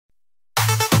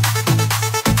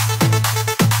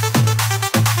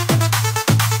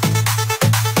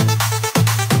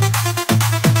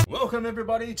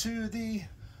everybody to the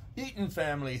Eaton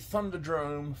Family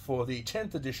Thunderdrome for the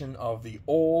 10th edition of the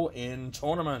All-In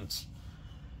Tournament.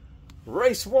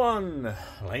 Race 1,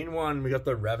 Lane 1, we got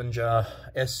the Ravenger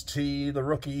ST, the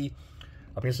rookie.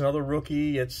 Up against another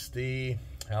rookie, it's the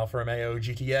Alfa Romeo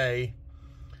GTA.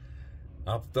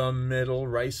 Up the middle,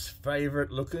 race favorite,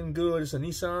 looking good. It's a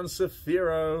Nissan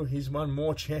Safiro. He's won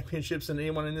more championships than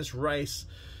anyone in this race.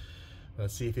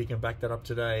 Let's see if he can back that up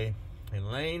today. In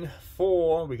lane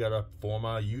 4, we got a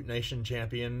former Ute Nation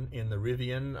champion in the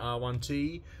Rivian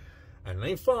R1T. And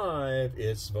lane 5,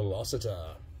 it's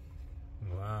Velocita.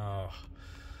 Wow.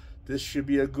 This should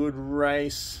be a good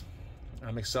race.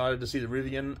 I'm excited to see the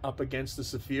Rivian up against the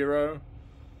Safiro.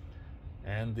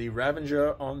 And the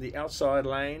Ravenger on the outside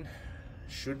lane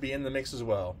should be in the mix as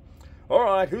well.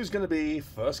 Alright, who's going to be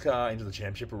first car into the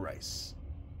championship race?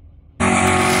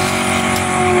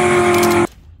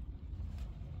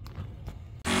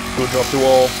 Good drop to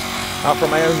all. Alfa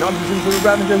Romeo nudges into the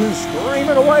Ravenger, who's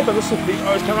screaming away, but the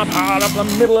Safiro's coming up hard up the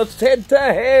middle. It's head to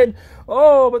head.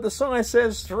 Oh, but the sign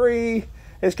says 3.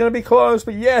 It's going to be close,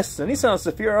 but yes, the Nissan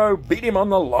Safiro beat him on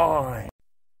the line.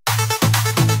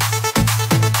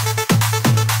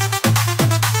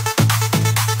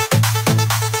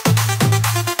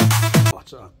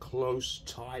 What a close,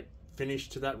 tight finish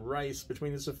to that race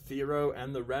between the Safiro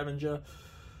and the Ravenger.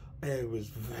 It was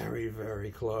very, very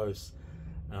close.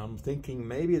 I'm thinking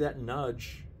maybe that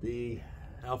nudge the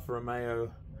Alfa Romeo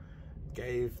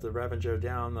gave the Ravenger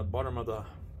down the bottom of the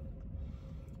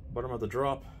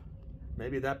drop.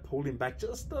 Maybe that pulled him back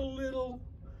just a little.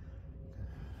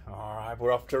 Alright,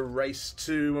 we're off to race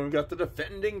 2 and we've got the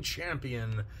defending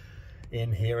champion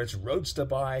in here. It's Roadster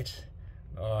Bite.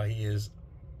 Oh, he is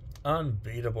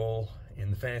unbeatable in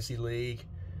the Fantasy League.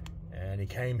 And he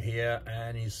came here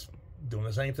and he's doing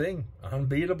the same thing.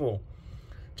 Unbeatable.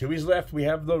 To his left, we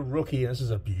have the rookie. This is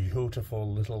a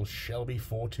beautiful little Shelby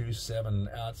 427.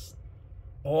 It's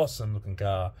awesome looking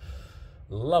car.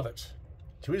 Love it.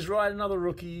 To his right, another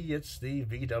rookie. It's the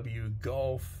VW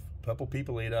Golf. Purple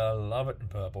People Eater. Love it in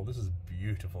purple. This is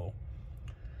beautiful.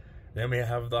 Then we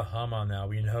have the Hummer. Now,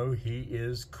 we know he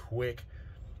is quick.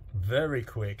 Very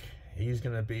quick. He's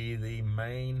going to be the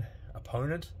main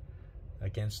opponent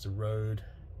against the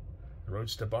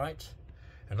Roadster Bite.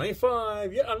 And lane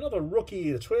 5, yet another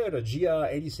rookie, the Toyota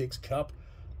GR86 Cup.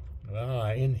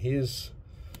 In his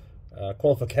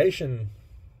qualification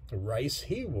race,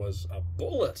 he was a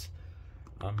bullet.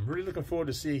 I'm really looking forward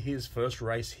to see his first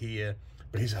race here,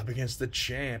 but he's up against the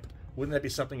champ. Wouldn't that be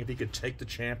something if he could take the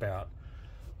champ out?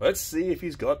 Let's see if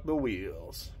he's got the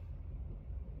wheels.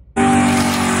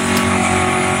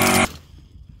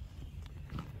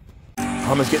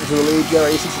 Hummer's getting to the lead.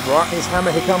 GR86 is right in his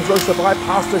hammer. Here comes Roadster Bite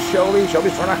past the Shelby.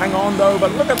 Shelby's trying to hang on though, but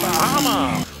look at the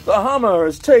Hummer. The Hummer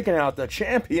has taken out the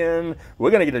champion.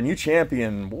 We're going to get a new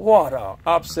champion. What a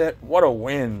upset. What a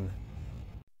win.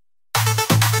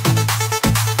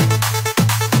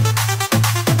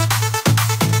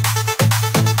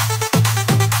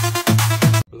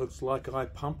 Looks like I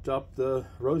pumped up the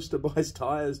Roadster Bite's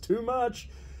tires too much.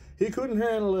 He couldn't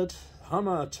handle it.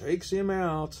 Hummer takes him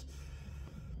out.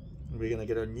 We're going to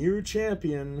get a new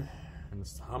champion. And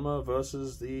it's Hummer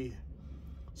versus the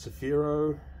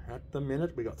Safiro at the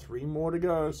minute. We got 3 more to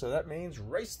go. So that means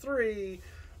race 3.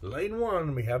 Lane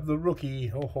 1, we have the rookie.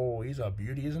 Oh, he's a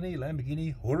beauty, isn't he?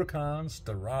 Lamborghini Huracan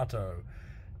Starato.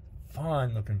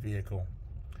 Fine looking vehicle.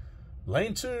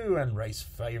 Lane 2 and race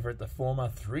favorite, the former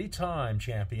 3-time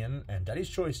champion and Daddy's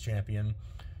Choice champion.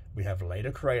 We have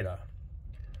Later Crater.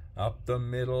 Up the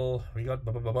middle, we got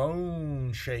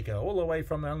Bone Shaker, all the way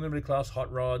from the Unlimited Class Hot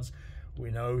Rods.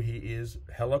 We know he is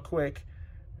hella quick,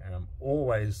 and I'm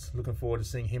always looking forward to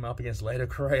seeing him up against Later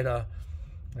Crater.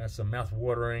 That's a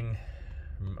mouth-watering,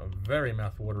 a very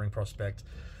mouth-watering prospect.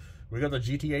 We got the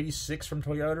GT86 from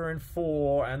Toyota in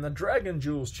 4, and the Dragon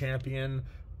Jewels champion,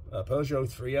 Peugeot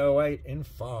 308 in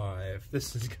 5.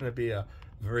 This is going to be a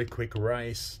very quick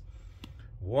race.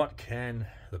 What can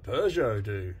the Peugeot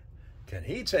do? Can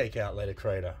he take out Later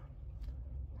Crater?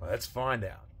 Let's find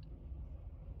out.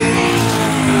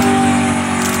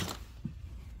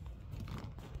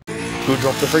 Good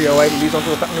drop to 308. He leads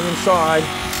onto the on the inside.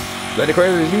 Later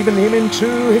Crater is leaving him in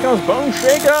 2. Here comes Bone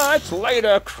Shaker. It's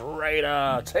Later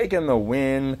Crater taking the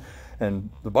win.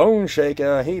 And the Bone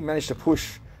Shaker, he managed to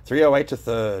push 308 to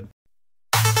 3rd.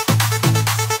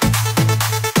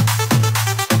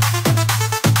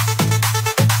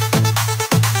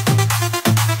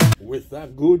 With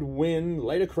that good win,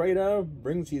 Later Crater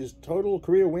brings his total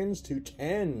career wins to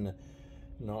 10.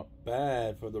 Not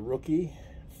bad for the rookie.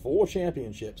 4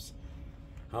 championships.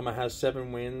 Hummer has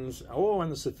 7 wins. Oh, and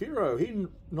the Safiro, he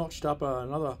notched up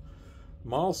another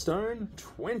Milestone,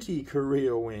 20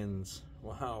 career wins.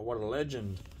 Wow, what a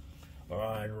legend. All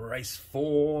right, race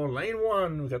 4, lane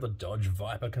 1. We've got the Dodge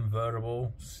Viper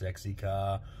convertible, sexy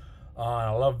car. Oh, I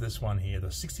love this one here,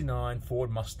 the 69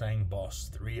 Ford Mustang Boss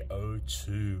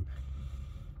 302.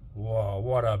 Wow,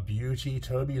 what a beauty.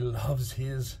 Toby loves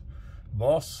his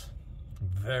Boss.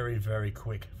 Very, very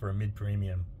quick for a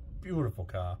mid-premium. Beautiful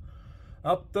car.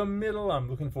 Up the middle, I'm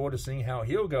looking forward to seeing how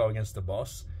he'll go against the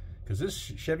Boss, because this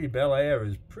Chevy Bel Air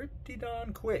is pretty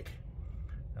darn quick.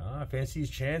 I fancy his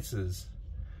chances.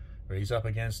 He's up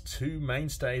against two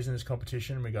mainstays in this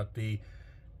competition. We got the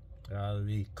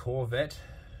Corvette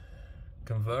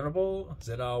convertible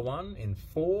ZR1 in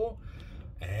 4,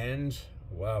 and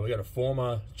wow, we got a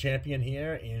former champion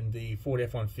here in the Ford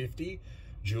F-150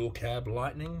 dual cab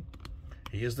Lightning.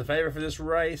 He is the favorite for this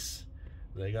race.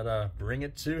 They gotta bring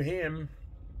it to him.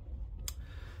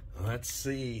 Let's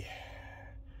see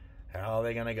how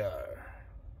they're gonna go.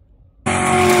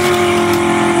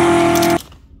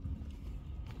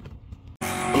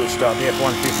 Good start. The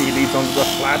F-150 leads onto the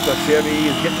flat. The Chevy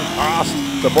is getting past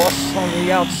the Boss on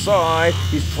the outside.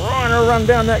 He's trying to run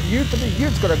down that Ute, but the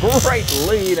Ute's got a great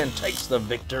lead and takes the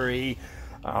victory.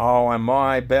 Oh, and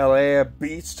my Bel Air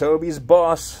beats Toby's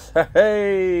Boss.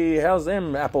 Hey, how's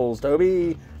them apples,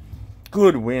 Toby?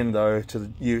 Good win, though, to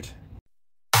the Ute.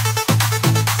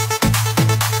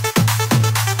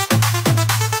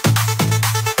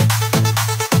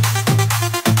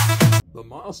 The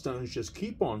milestones just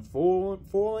keep on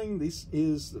falling. This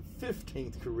is the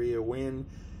 15th career win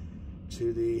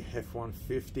to the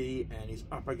F-150, and he's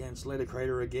up against Letter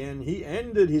Crater again. He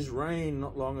ended his reign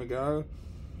not long ago.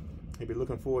 He'll be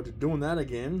looking forward to doing that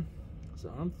again.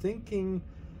 So I'm thinking,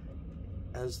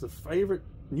 as the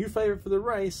new favorite for the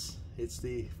race, it's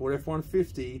the Ford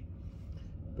F-150,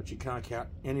 but you can't count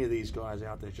any of these guys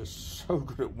out. They're just so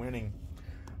good at winning.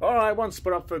 All right, one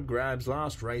spot up for grabs.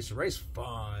 Last race, race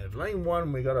 5. Lane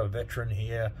 1, we got a veteran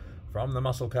here from the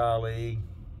Muscle Car League.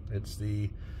 It's the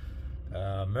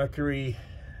Mercury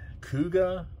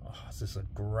Cougar. Oh, this is a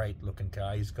great looking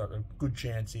car. He's got a good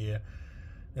chance here.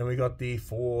 Then we got the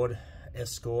Ford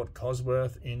Escort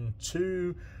Cosworth in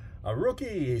 2. A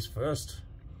rookie, his first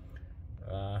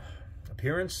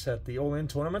appearance at the All-In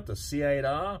tournament, the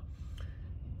C8R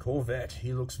Corvette.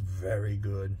 He looks very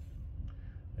good.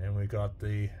 And we got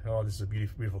the, oh, this is a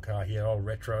beautiful, beautiful car here, old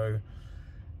retro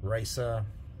racer.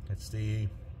 It's the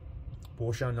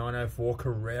Porsche 904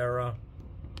 Carrera.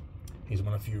 He's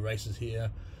won a few races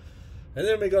here. And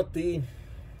then we got the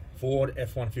Ford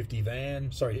F-150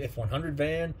 van, sorry, F-100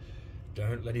 van.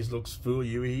 Don't let his looks fool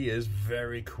you, he is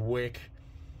very quick.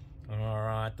 All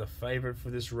right, the favorite for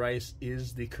this race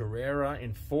is the Carrera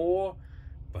in 4,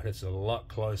 but it's a lot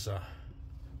closer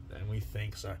than we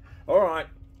think. So, all right,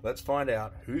 let's find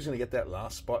out who's going to get that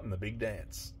last spot in the big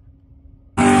dance.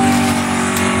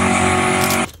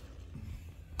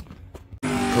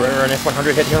 Carrera and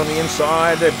F-100 heading on the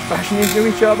inside. They're bashing into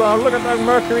each other. Look at that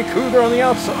Mercury Cougar on the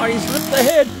outside. He's ripped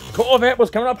ahead. Corvette was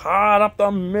coming up hard up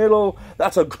the middle.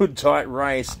 That's a good tight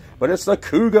race, but it's the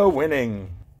Cougar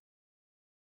winning.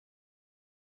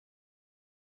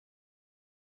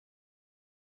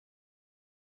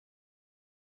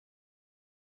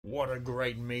 What a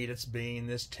great meet it's been,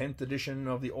 this 10th edition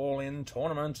of the All-In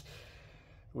tournament.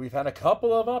 We've had a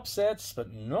couple of upsets,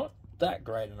 but not that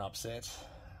great an upset.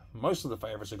 Most of the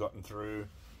favourites have gotten through.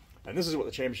 And this is what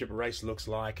the championship race looks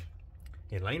like.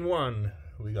 In lane 1,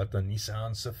 we got the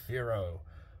Nissan Safiro.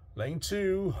 Lane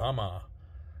 2, Hummer.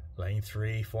 Lane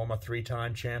 3, former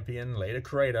 3-time champion, Later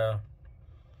Crater.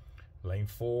 Lane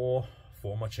 4,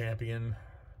 former champion,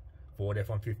 Ford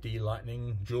F-150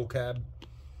 Lightning Dual Cab.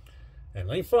 And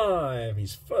lane 5,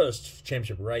 his first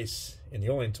championship race in the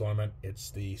All-In tournament, it's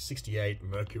the 68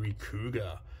 Mercury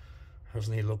Cougar.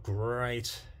 Doesn't he look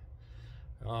great?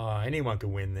 Oh, anyone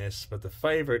can win this, but the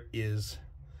favorite is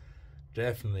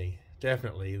definitely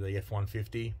the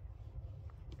F-150.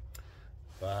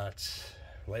 But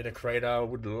Later Crater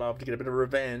would love to get a bit of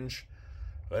revenge.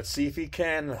 Let's see if he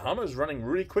can. Hummer's running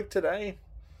really quick today.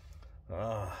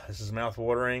 Oh, this is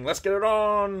mouth-watering. Let's get it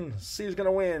on. See who's going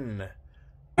to win.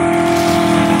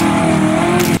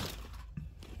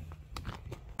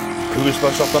 Cougar's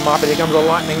first off the market. Here comes the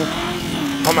Lightning.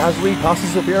 Hummer has lead past the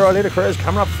Safiro. Later Crater's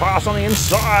coming up fast on the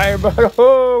inside. But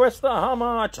oh, it's the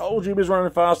Hummer. I told you he was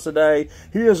running fast today.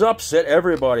 He has upset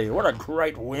everybody. What a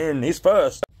great win. He's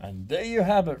first. And there you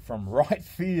have it from right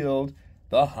field.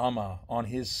 The Hummer on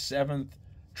his 7th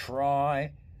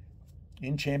try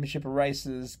in championship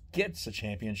races gets a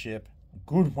championship. A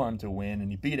good one to win. And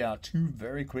he beat out 2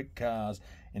 very quick cars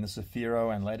in the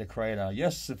Safiro and Later Crater.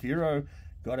 Yes, Safiro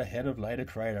got ahead of Later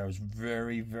Crater. It was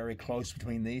very, very close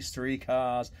between these three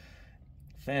cars.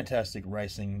 Fantastic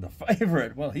racing. The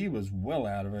favourite, well, he was well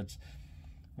out of it.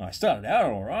 I started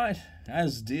out all right,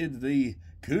 as did the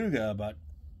Cougar, but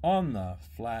on the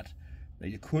flat, that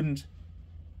you couldn't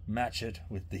match it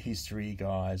with these three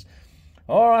guys.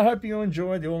 All right, I hope you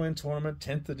enjoyed the All-In Tournament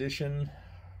 10th edition.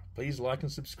 Please like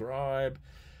and subscribe.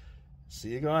 See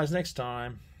you guys next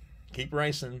time. Keep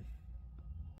racing.